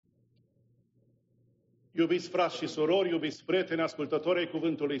Iubiți frați și surori, iubiți prieteni, ascultători ai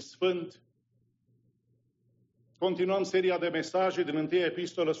Cuvântului Sfânt, continuăm seria de mesaje din întâia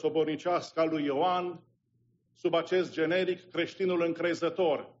epistolă sobornicească a lui Ioan, sub acest generic, creștinul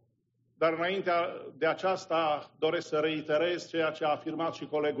încrezător. Dar înainte de aceasta doresc să reiterez ceea ce a afirmat și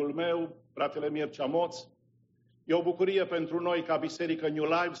colegul meu, fratele Mircea Moț. E o bucurie pentru noi ca Biserică New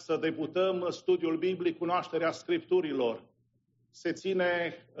Life să debutăm studiul biblic, cunoașterea Scripturilor. Se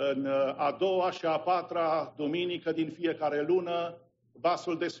ține în a doua și a patra duminică din fiecare lună.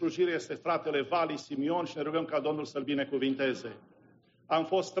 Vasul de slujire este fratele Vali Simion și ne rugăm ca Domnul să-l binecuvinteze. Am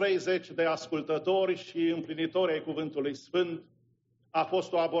fost 30 de ascultători și împlinitori ai Cuvântului Sfânt. A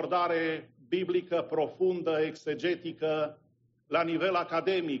fost o abordare biblică profundă, exegetică, la nivel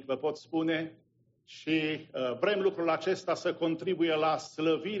academic, vă pot spune, și vrem lucrul acesta să contribuie la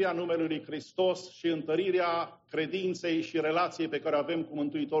slăvirea numelui lui Cristos și întărirea credinței și relației pe care o avem cu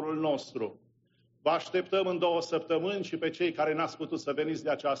Mântuitorul nostru. Vă așteptăm în 2 săptămâni și pe cei care n-ați putut să veniți de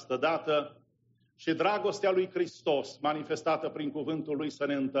această dată și dragostea lui Cristos, manifestată prin Cuvântul Lui, să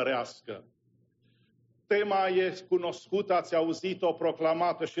ne întărească. Tema e cunoscută, ați auzit-o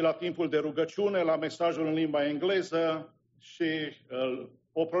proclamată și la timpul de rugăciune, la mesajul în limba engleză și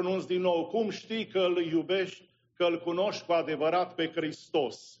o pronunț din nou. Cum știi că îl iubești, că îl cunoști cu adevărat pe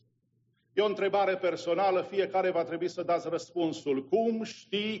Hristos? E o întrebare personală, fiecare va trebui să dați răspunsul. Cum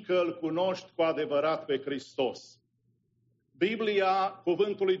știi că îl cunoști cu adevărat pe Hristos? Biblia,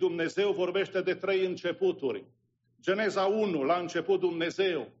 Cuvântul lui Dumnezeu, vorbește de 3 începuturi. Geneza 1, la început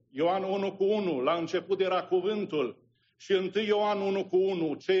Dumnezeu. Ioan 1:1, la început era Cuvântul. Și 1 Ioan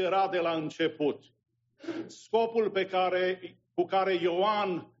 1:1, ce era de la început. Scopul cu care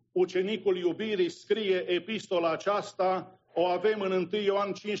Ioan, ucenicul iubirii, scrie epistola aceasta, o avem în 1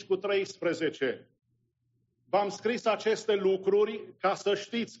 Ioan 5:13. V-am scris aceste lucruri ca să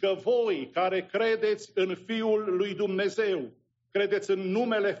știți că voi care credeți în Fiul lui Dumnezeu, credeți în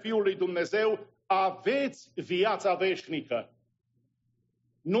numele Fiului Dumnezeu, aveți viața veșnică.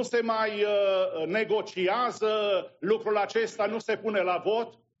 Nu se mai negociază lucrul acesta, nu se pune la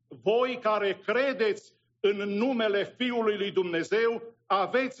vot. Voi care credeți în numele Fiului lui Dumnezeu,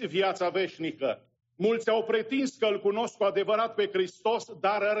 aveți viața veșnică. Mulți au pretins că îl cunosc cu adevărat pe Hristos,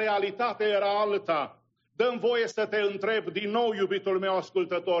 dar realitatea era alta. Dă-mi voie să te întreb din nou, iubitul meu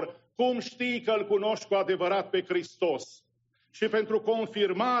ascultător, cum știi că îl cunoști cu adevărat pe Hristos? Și pentru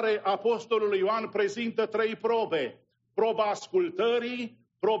confirmare, apostolul Ioan prezintă 3 probe. Proba ascultării,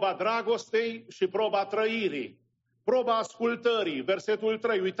 proba dragostei și proba trăirii. Proba ascultării, versetul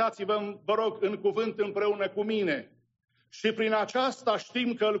 3, uitați-vă, vă rog, în cuvânt împreună cu mine. Și prin aceasta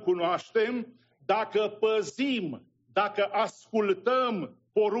știm că îl cunoaștem, dacă păzim, dacă ascultăm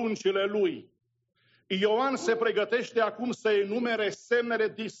poruncile lui. Ioan se pregătește acum să enumere semnele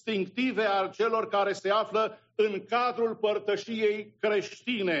distinctive al celor care se află în cadrul părtășiei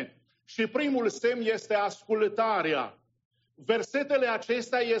creștine. Și primul semn este ascultarea. Versetele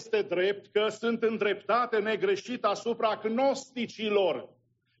acestea este drept că sunt îndreptate negreșit asupra gnosticilor,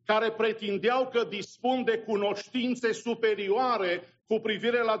 care pretindeau că dispun de cunoștințe superioare cu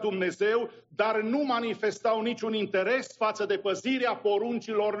privire la Dumnezeu, dar nu manifestau niciun interes față de păzirea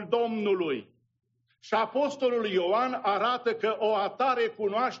poruncilor Domnului. Și apostolul Ioan arată că o atare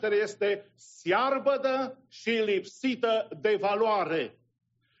cunoaștere este searbădă și lipsită de valoare.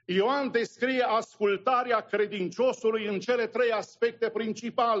 Ioan descrie ascultarea credinciosului în cele 3 aspecte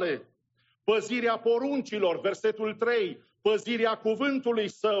principale. Păzirea poruncilor, versetul 3, păzirea cuvântului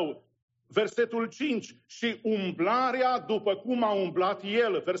său, versetul 5, și umblarea după cum a umblat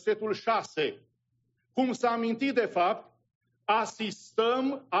el, versetul 6. Cum s-a amintit de fapt,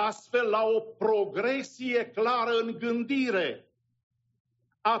 asistăm astfel la o progresie clară în gândire.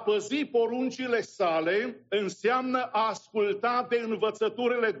 A păzi poruncile sale înseamnă a asculta de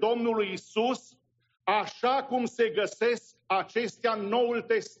învățăturile Domnului Isus, așa cum se găsesc acestea în Noul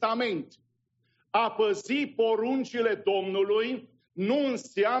Testament. A păzi poruncile Domnului nu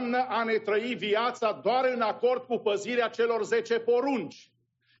înseamnă a ne trăi viața doar în acord cu păzirea celor 10 porunci,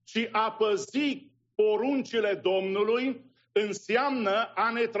 ci a păzi poruncile Domnului înseamnă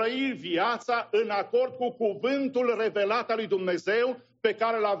a ne trăi viața în acord cu cuvântul revelat al lui Dumnezeu, pe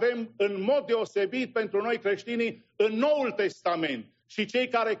care îl avem în mod deosebit pentru noi creștinii în Noul Testament. Și cei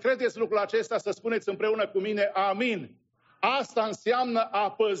care credeți lucrul acesta să spuneți împreună cu mine amin. Asta înseamnă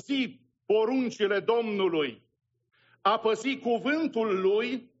a păzi poruncile Domnului. A păzi cuvântul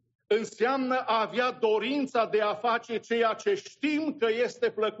Lui înseamnă a avea dorința de a face ceea ce știm că este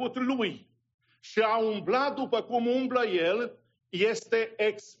plăcut Lui. Și a umbla după cum umblă El este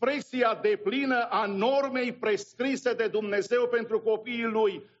expresia deplină a normei prescrise de Dumnezeu pentru copiii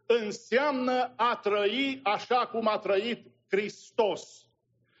Lui. Înseamnă a trăi așa cum a trăit Cristos.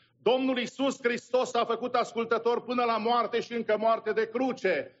 Domnul Isus Hristos a făcut ascultător până la moarte și încă moarte de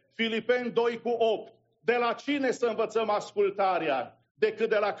cruce. Filipeni 2:8. De la cine să învățăm ascultarea? Decât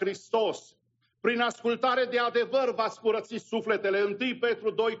de la Hristos. Prin ascultare de adevăr v-ați curățit sufletele. 1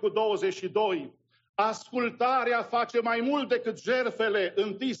 Petru 2:22. Ascultarea face mai mult decât jertfele.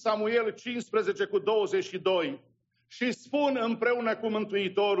 1 Samuel 15:22. Și spun împreună cu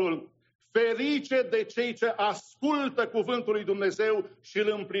Mântuitorul: ferice de cei ce ascultă cuvântul lui Dumnezeu și îl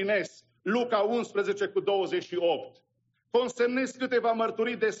împlinesc. Luca 11:28. Consemnez câteva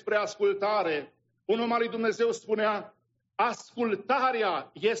mărturii despre ascultare. Un om al lui Dumnezeu spunea: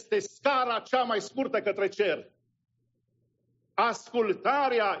 ascultarea este scara cea mai scurtă către cer.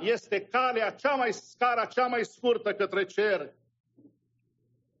 Ascultarea este scara cea mai scurtă către cer.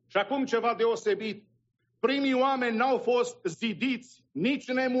 Și acum ceva deosebit. Primii oameni n-au fost zidiți nici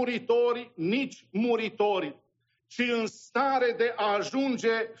nemuritori, nici muritori, ci în stare de a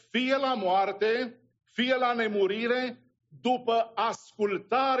ajunge fie la moarte, fie la nemurire, după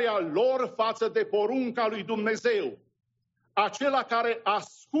ascultarea lor față de porunca lui Dumnezeu. Acela care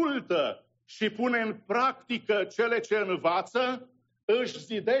ascultă și pune în practică cele ce învață, își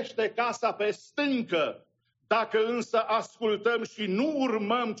zidește casa pe stâncă. Dacă însă ascultăm și nu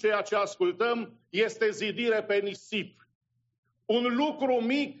urmăm ceea ce ascultăm, este zidire pe nisip. Un lucru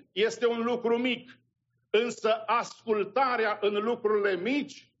mic este un lucru mic, însă ascultarea în lucrurile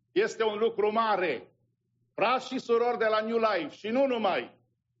mici este un lucru mare. Frați și surori de la New Life și nu numai,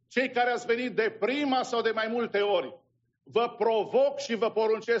 cei care ați venit de prima sau de mai multe ori, vă provoc și vă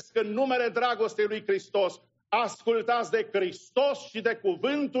poruncesc în numele dragostei lui Hristos: ascultați de Hristos și de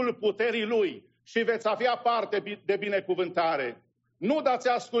cuvântul puterii Lui și veți avea parte de binecuvântare. Nu dați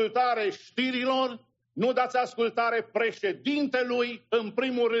ascultare știrilor, nu dați ascultare președintelui în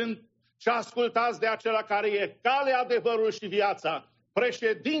primul rând, ci ascultați de acela care e calea, adevărul și viața,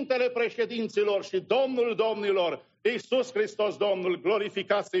 președintele președinților și Domnul domnilor, Isus Hristos Domnul,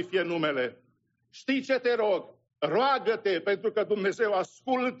 glorificat să-i fie numele. Știi ce te rog? Roagă-te pentru că Dumnezeu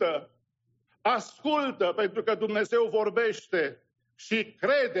ascultă. Ascultă pentru că Dumnezeu vorbește. Și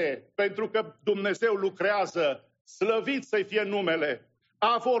crede pentru că Dumnezeu lucrează. Slăvit să-i fie numele.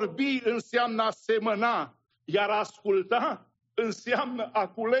 A vorbi înseamnă a semăna, iar a asculta înseamnă a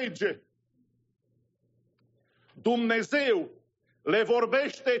culege. Dumnezeu le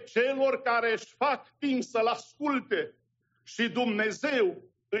vorbește celor care își fac timp să-L asculte și Dumnezeu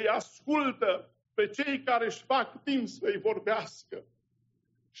îi ascultă pe cei care își fac timp să-i vorbească.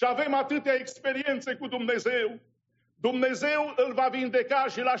 Și avem atâtea experiențe cu Dumnezeu. Dumnezeu îl va vindeca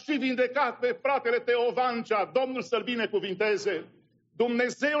și l-a și vindecat pe fratele Teovancea. Domnul să-l binecuvinteze.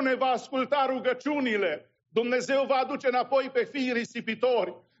 Dumnezeu ne va asculta rugăciunile. Dumnezeu va aduce înapoi pe fiii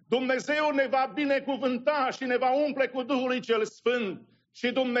risipitori. Dumnezeu ne va binecuvânta și ne va umple cu Duhul cel Sfânt.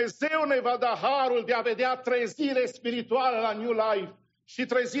 Și Dumnezeu ne va da harul de a vedea trezire spirituală la New Life și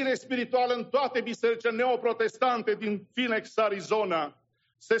trezire spirituală în toate bisericile neoprotestante din Phoenix, Arizona.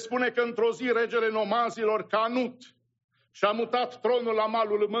 Se spune că într-o zi regele nomazilor, Canut, și-a mutat tronul la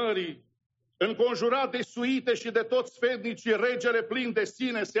malul mării. Înconjurat de suite și de toți sfetnicii, regele plin de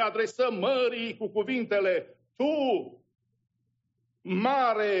sine se adresă mării cu cuvintele: tu,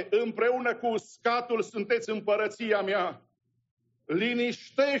 mare, împreună cu uscatul sunteți împărăția mea.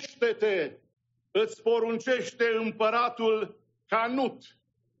 Liniștește-te, îți poruncește împăratul Canut.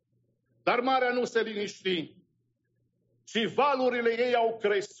 Dar marea nu se liniști, ci valurile ei au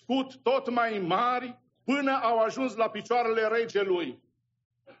crescut tot mai mari până au ajuns la picioarele regelui.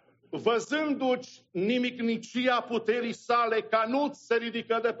 Văzându-și nimicnicia puterii sale, Canut se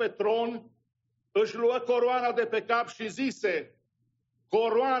ridică de pe tron, își luă coroana de pe cap și zise: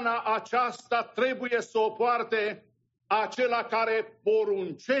 coroana aceasta trebuie să o poarte acela care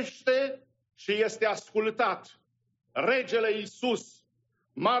poruncește și este ascultat. Regele Isus,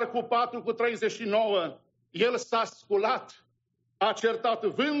 Marcu 4:39, el s-a sculat, a certat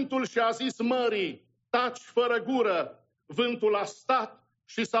vântul și a zis mării: taci fără gură. Vântul a stat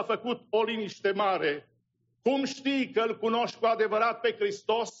și s-a făcut o liniște mare. Cum știi că îl cunoști cu adevărat pe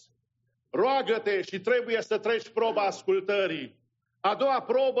Hristos? Roagă-te și trebuie să treci proba ascultării. A doua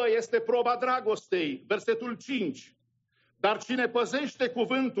probă este proba dragostei, versetul 5. Dar cine păzește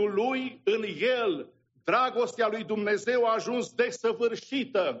cuvântul lui, în el dragostea lui Dumnezeu a ajuns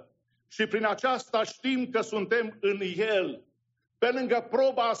desăvârșită și prin aceasta știm că suntem în el. Pe lângă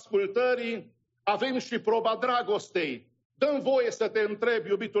proba ascultării, avem și proba dragostei. Dă-mi voie să te întreb,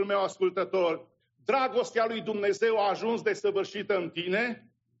 iubitul meu ascultător, dragostea lui Dumnezeu a ajuns desăvârșită în tine,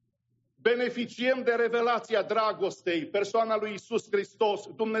 beneficiem de revelația dragostei, persoana lui Isus Hristos.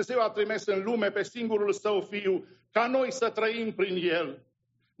 Dumnezeu a trimis în lume pe singurul Său Fiu, ca noi să trăim prin El.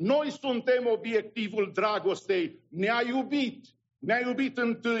 Noi suntem obiectivul dragostei. Ne-a iubit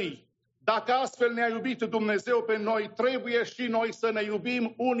întâi. Dacă astfel ne-a iubit Dumnezeu pe noi, trebuie și noi să ne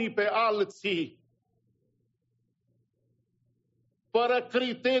iubim unii pe alții. Fără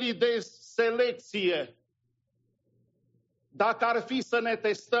criterii de selecție. Dacă ar fi să ne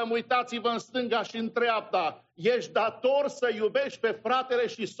testăm, uitați-vă în stânga și în dreapta, ești dator să iubești pe fratele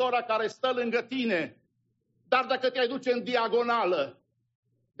și sora care stă lângă tine. Dar dacă te-ai duce în diagonală,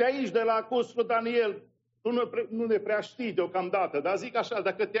 de aici, de la Cuscu Daniel, tu nu ne prea știi deocamdată, dar zic așa,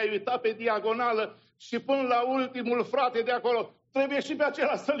 dacă te-ai uitat pe diagonală și până la ultimul frate de acolo, trebuie și pe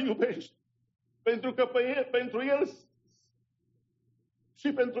acela să-l iubești. Pentru că pentru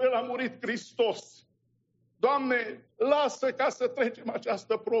el a murit Cristos. Doamne, lasă ca să trecem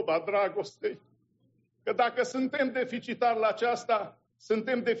această probă a dragostei. Că dacă suntem deficitari la aceasta,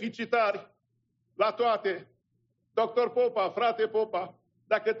 suntem deficitari la toate. Doctor Popa, frate Popa,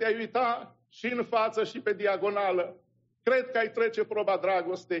 dacă te-ai uita și în față și pe diagonală, cred că ai trece proba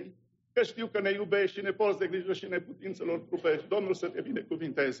dragostei. Că știu că ne iubești și ne porți de grijă și neputințelor trupești. Domnul să te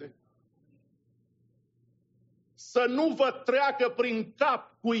binecuvinteze. Să nu vă treacă prin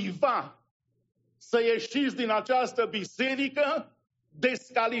cap cuiva să ieșiți din această biserică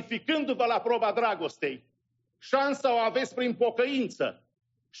descalificându-vă la proba dragostei. Șansa o aveți prin pocăință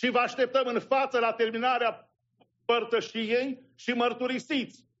și vă așteptăm în față la terminarea părtășiei și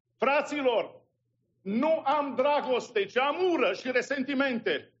mărturisiți. Fraților, nu am dragoste, ci am ură și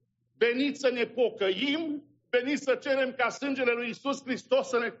resentimente. Veniți să ne pocăim, veniți să cerem ca sângele lui Isus Hristos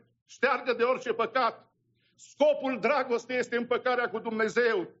să ne șteargă de orice păcat. Scopul dragostei este împăcarea cu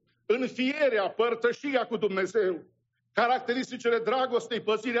Dumnezeu, înfierea, părtășia cu Dumnezeu. Caracteristicile dragostei,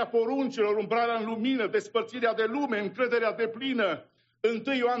 păzirea poruncilor, umbrarea în lumină, despărțirea de lume, încrederea deplină.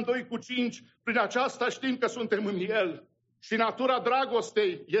 1 Ioan 2,5, prin aceasta știm că suntem în El. Și natura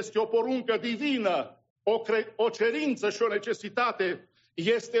dragostei este o poruncă divină, o cerință și o necesitate.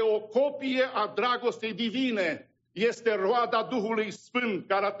 Este o copie a dragostei divine. Este roada Duhului Sfânt,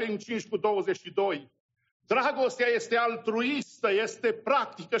 Galateni 5,22. Dragostea este altruistă, este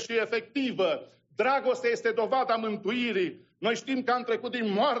practică și efectivă. Dragostea este dovada mântuirii. Noi știm că am trecut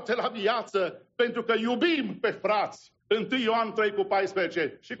din moarte la viață pentru că iubim pe frați. 1 Ioan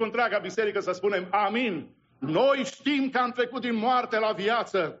 3,14. Și cu întreaga biserică să spunem amin. Noi știm că am trecut din moarte la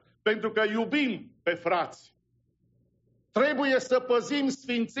viață pentru că iubim pe frați. Trebuie să păzim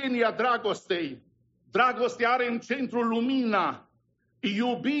sfințenia dragostei. Dragostea are în centru lumina.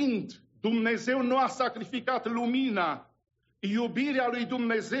 Iubind, Dumnezeu nu a sacrificat lumina. Iubirea lui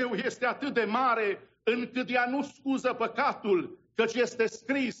Dumnezeu este atât de mare încât ea nu scuză păcatul, căci este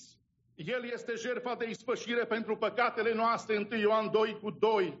scris. El este jertfa de ispășire pentru păcatele noastre, 1 Ioan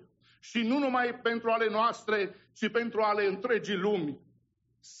 2,2. Și nu numai pentru ale noastre, ci pentru ale întregii lumi.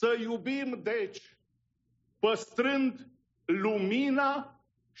 Să iubim, deci, păstrând lumina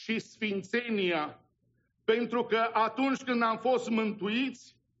și sfințenia. Pentru că atunci când am fost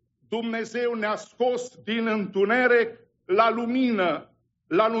mântuiți, Dumnezeu ne-a scos din întuneric la lumină,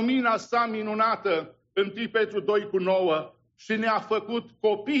 la lumina sa minunată, 1 Petru 2,9, și ne-a făcut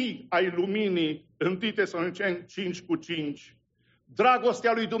copii ai luminii, 1 Tesaloniceni 5,5.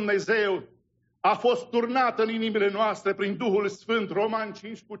 Dragostea lui Dumnezeu a fost turnată în inimile noastre prin Duhul Sfânt, Romani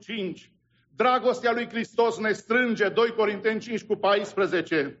 5,5. Dragostea lui Hristos ne strânge, 2 Corinteni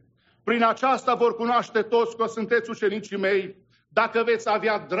 5,14. Prin aceasta vor cunoaște toți că sunteți ucenicii mei, dacă veți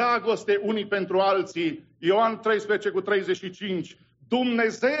avea dragoste unii pentru alții. Ioan 13,35.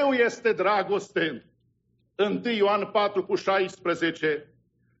 Dumnezeu este dragoste. 1 Ioan 4,16.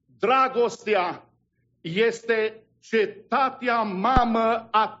 Dragostea este cetatea mamă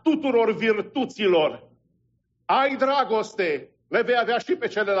a tuturor virtuților. Ai dragoste, le vei avea și pe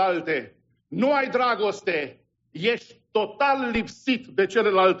celelalte. Nu ai dragoste, ești total lipsit de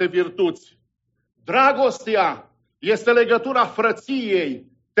celelalte virtuți. Dragostea este legătura frăției,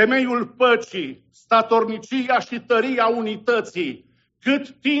 temeiul păcii, statornicia și tăria unității. Cât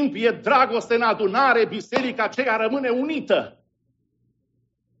timp e dragoste în adunare, biserica aceea rămâne unită.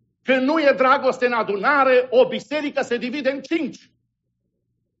 Când nu e dragoste în adunare, o biserică se divide în 5.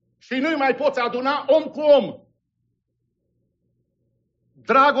 Și nu mai poți aduna om cu om.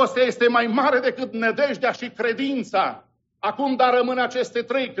 Dragostea este mai mare decât nădejdea și credința. Acum, dar rămân aceste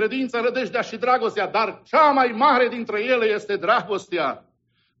 3, credința, nădejdea și dragostea, dar cea mai mare dintre ele este dragostea.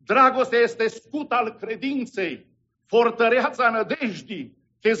 Dragostea este scut al credinței, fortăreața nădejdii,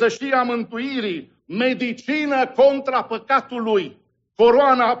 chezășia mântuirii, medicină contra păcatului,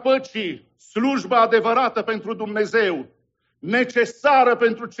 coroana păcii, slujba adevărată pentru Dumnezeu, necesară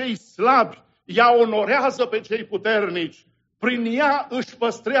pentru cei slabi, ea onorează pe cei puternici, prin ea își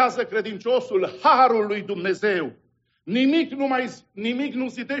păstrează credinciosul harul lui Dumnezeu. Nimic nu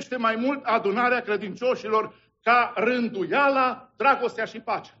zidește mai mult adunarea credincioșilor ca rânduiala, dragostea și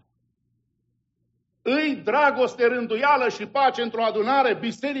pacea. Îi dragoste, rânduială și pace într-o adunare,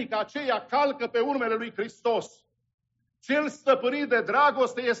 biserica aceea calcă pe urmele lui Hristos. Cel stăpânit de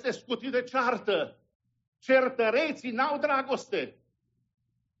dragoste este scutit de ceartă. Certăreții n-au dragoste.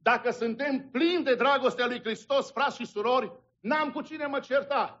 Dacă suntem plini de dragostea lui Hristos, frați și surori, n-am cu cine mă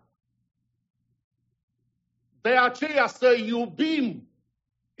certa. De aceea să iubim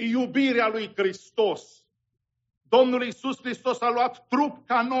iubirea lui Hristos. Domnul Isus Hristos a luat trup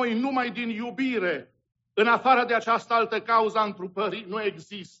ca noi numai din iubire. În afară de această altă cauză a întrupării nu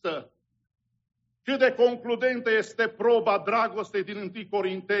există. Cât de concludentă este proba dragostei din 1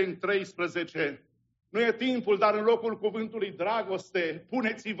 Corinteni 13. Nu e timpul, dar în locul cuvântului dragoste,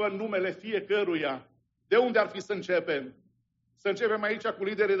 puneți-vă în numele fiecăruia. De unde ar fi să începem? Să începem aici cu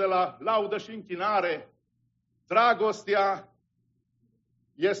liderii de la laudă și închinare. Dragostea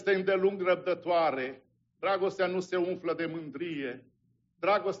este îndelung răbdătoare. Dragostea nu se umflă de mândrie.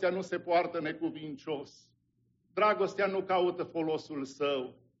 Dragostea nu se poartă necuvincios. Dragostea nu caută folosul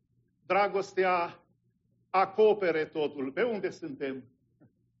său. Dragostea acopere totul. Pe unde suntem?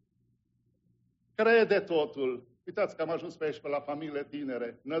 Crede totul. Uitați că am ajuns pe aici, pe la familiile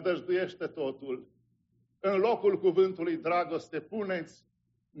tinere. Nădăjduiește totul. În locul cuvântului dragoste puneți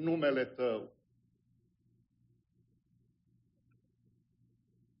numele tău.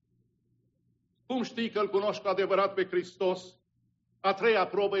 Cum știi că îl cunoști cu adevărat pe Hristos? A treia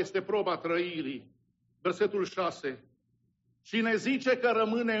probă este proba trăirii. Versetul 6. Cine zice că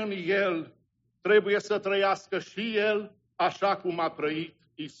rămâne în El, trebuie să trăiască și El așa cum a trăit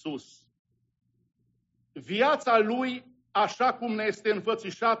Isus. Viața Lui, așa cum ne este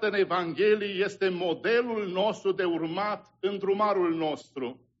înfățișată în Evanghelie, este modelul nostru de urmat în drumarul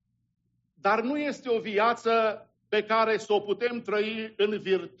nostru. Dar nu este o viață pe care să o putem trăi în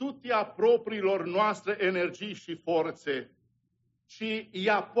virtutea propriilor noastre energii și forțe, ci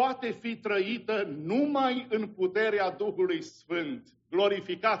ea poate fi trăită numai în puterea Duhului Sfânt.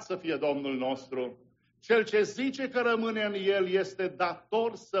 Glorificat să fie Domnul nostru! Cel ce zice că rămâne în El este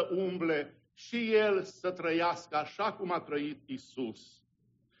dator să umble și El să trăiască așa cum a trăit Isus.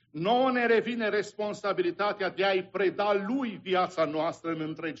 Nouă ne revine responsabilitatea de a-i preda Lui viața noastră în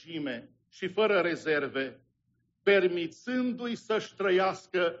întregime și fără rezerve, permițându-i să-și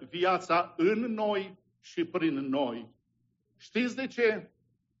trăiască viața în noi și prin noi. Știți de ce?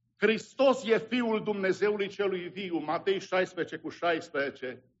 Hristos e Fiul Dumnezeului celui viu, Matei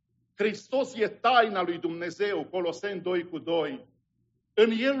 16:16. Hristos e taina lui Dumnezeu, Coloseni 2:2.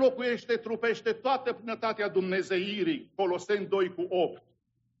 În El locuiește, trupește toată plinătatea dumnezeirii, Coloseni 2:8.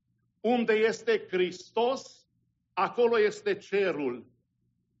 Unde este Hristos, acolo este cerul.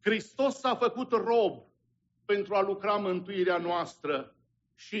 Hristos s-a făcut rob pentru a lucra mântuirea noastră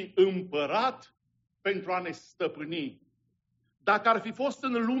și împărat pentru a ne stăpâni. Dacă ar fi fost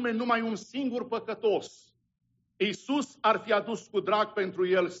în lume numai un singur păcătos, Isus ar fi adus cu drag pentru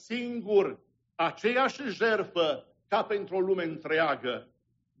El singur aceeași jertfă ca pentru o lume întreagă.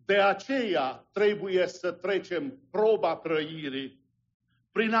 De aceea trebuie să trecem proba trăirii.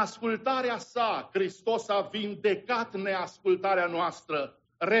 Prin ascultarea sa, Hristos a vindecat neascultarea noastră,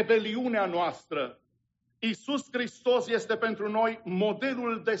 rebeliunea noastră. Isus Hristos este pentru noi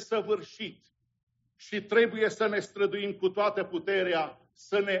modelul desăvârșit și trebuie să ne străduim cu toată puterea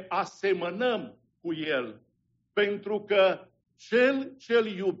să ne asemănăm cu El. Pentru că cel ce-L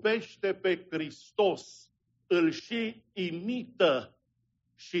iubește pe Hristos îl și imită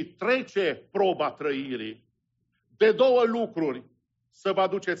și trece proba trăirii. De două lucruri să vă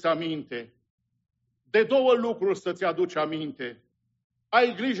aduceți aminte. De două lucruri să-ți aduci aminte.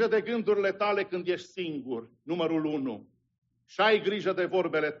 Ai grijă de gândurile tale când ești singur, numărul 1. Și ai grijă de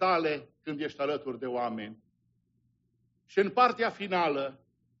vorbele tale când ești alături de oameni. Și în partea finală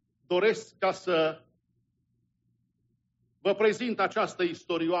doresc ca să vă prezint această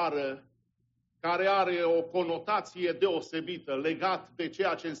istorioară care are o conotație deosebită legat de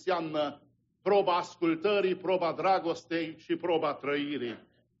ceea ce înseamnă proba ascultării, proba dragostei și proba trăirii.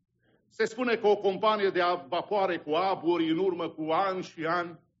 Se spune că o companie de vapoare cu aburi, în urmă cu ani și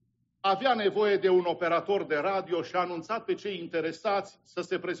ani, avea nevoie de un operator de radio și a anunțat pe cei interesați să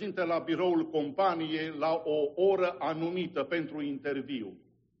se prezinte la biroul companiei la o oră anumită pentru interviu.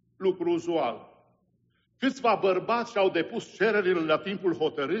 Lucru uzual. Câțiva bărbați și-au depus cererile la timpul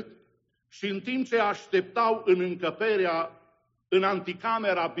hotărât și în timp ce așteptau în încăperea, în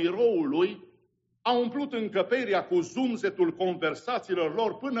anticamera biroului, au umplut încăperea cu zumzetul conversațiilor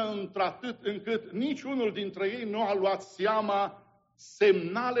lor până într-atât încât niciunul dintre ei nu a luat seama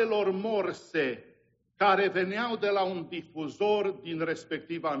semnalelor morse care veneau de la un difuzor din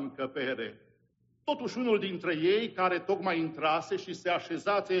respectiva încăpere. Totuși unul dintre ei, care tocmai intrase și se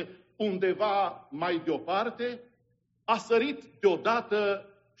așezase undeva mai deoparte, a sărit deodată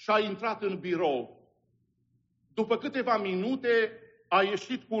și a intrat în birou. După câteva minute a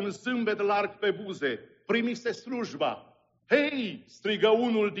ieșit cu un zâmbet larg pe buze. Primise slujba. Hei, strigă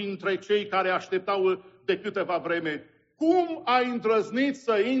unul dintre cei care așteptau de câteva vreme, cum ai îndrăznit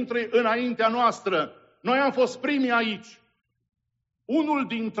să intri înaintea noastră? Noi am fost primii aici. Unul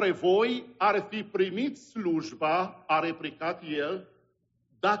dintre voi ar fi primit slujba, a replicat el,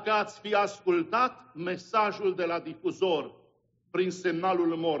 dacă ați fi ascultat mesajul de la difuzor prin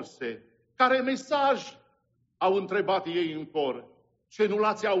semnalul morse. Care mesaj? Au întrebat ei în cor. Ce, nu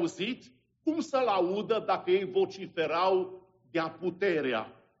l-ați auzit? Cum să-l audă dacă ei vociferau de-a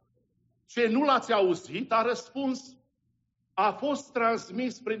puterea? Ce, nu l-ați auzit? A răspuns. A fost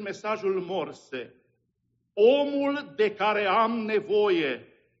transmis prin mesajul morse. Omul de care am nevoie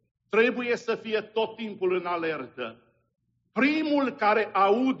trebuie să fie tot timpul în alertă. Primul care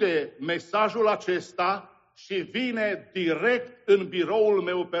aude mesajul acesta și vine direct în biroul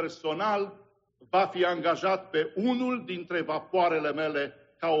meu personal, va fi angajat pe unul dintre vapoarele mele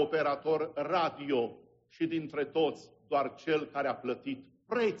ca operator radio și dintre toți doar cel care a plătit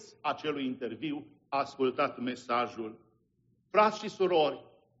preț acelui interviu a ascultat mesajul. Frați și surori,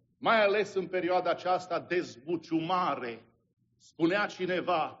 mai ales în perioada aceasta de zbuciumare, spunea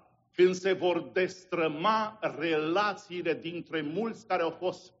cineva, când se vor destrăma relațiile dintre mulți care au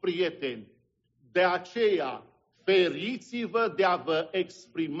fost prieteni, de aceea feriți-vă de a vă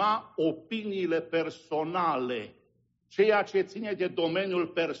exprima opiniile personale. Ceea ce ține de domeniul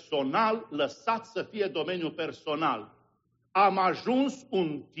personal, lăsați să fie domeniul personal. Am ajuns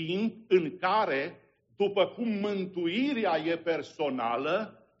un timp în care, după cum mântuirea e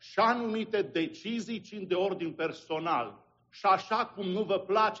personală, și anumite decizii țin de ordin personal. Și așa cum nu vă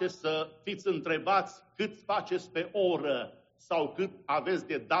place să fiți întrebați cât faceți pe oră sau cât aveți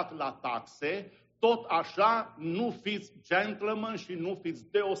de dat la taxe, tot așa nu fiți gentleman și nu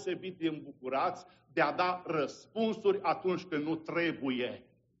fiți deosebit de îmbucurați de a da răspunsuri atunci când nu trebuie.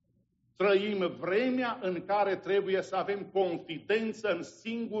 Trăim vremea în care trebuie să avem confidență în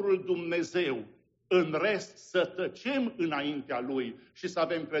singurul Dumnezeu. În rest să tăcem înaintea Lui și să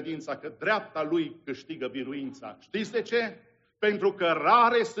avem credința că dreapta Lui câștigă biruința. Știți de ce? Pentru că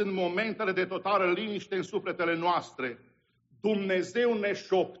rare sunt momentele de totală liniște în sufletele noastre. Dumnezeu ne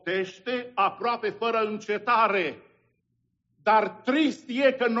șoptește aproape fără încetare. Dar trist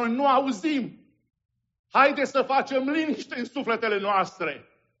e că noi nu auzim. Haide să facem liniște în sufletele noastre.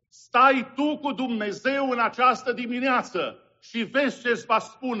 Stai tu cu Dumnezeu în această dimineață și vezi ce îți va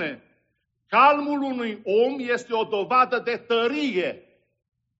spune. Calmul unui om este o dovadă de tărie.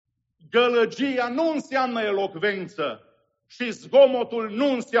 Gălăgia nu înseamnă elocvență și zgomotul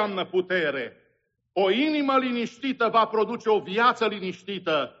nu înseamnă putere. O inimă liniștită va produce o viață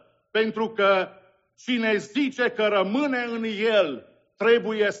liniștită, pentru că cine zice că rămâne în el,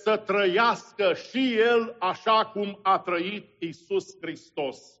 trebuie să trăiască și el așa cum a trăit Isus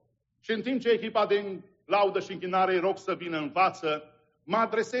Hristos. Și în timp ce echipa de laudă și închinare îi rog să vină în față, mă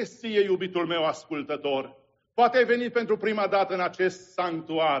adresez ție, iubitul meu ascultător. Poate ai venit pentru prima dată în acest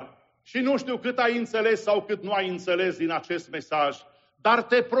sanctuar și nu știu cât ai înțeles sau cât nu ai înțeles din acest mesaj, dar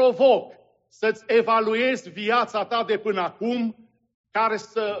te provoc să-ți evaluezi viața ta de până acum, care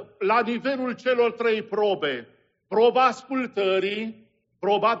la nivelul celor 3 probe, proba ascultării,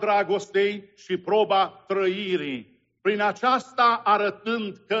 proba dragostei și proba trăirii. Prin aceasta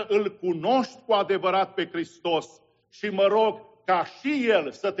arătând că îl cunoști cu adevărat pe Hristos și mă rog ca și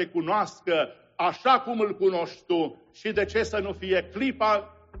El să te cunoască așa cum îl cunoști tu și de ce să nu fie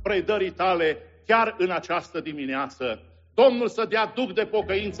clipa predării tale chiar în această dimineață. Domnul să dea duc de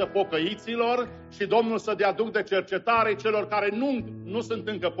pocăință pocăiților și Domnul să dea duc de cercetare celor care nu sunt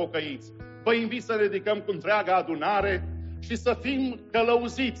încă pocăiți. Vă invit să ridicăm cu întreaga adunare și să fim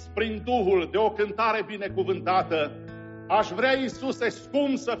călăuziți prin Duhul de o cântare binecuvântată. Aș vrea, Iisuse,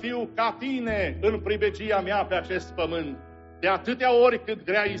 scump să fiu ca Tine în pribegia mea pe acest pământ. De atâtea ori cât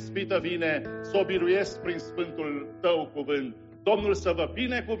grea ispită vine, să o biruiesc prin Sfântul Tău cuvânt. Domnul să vă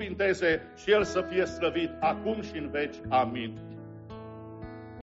binecuvinteze și El să fie slăvit acum și în veci. Amin.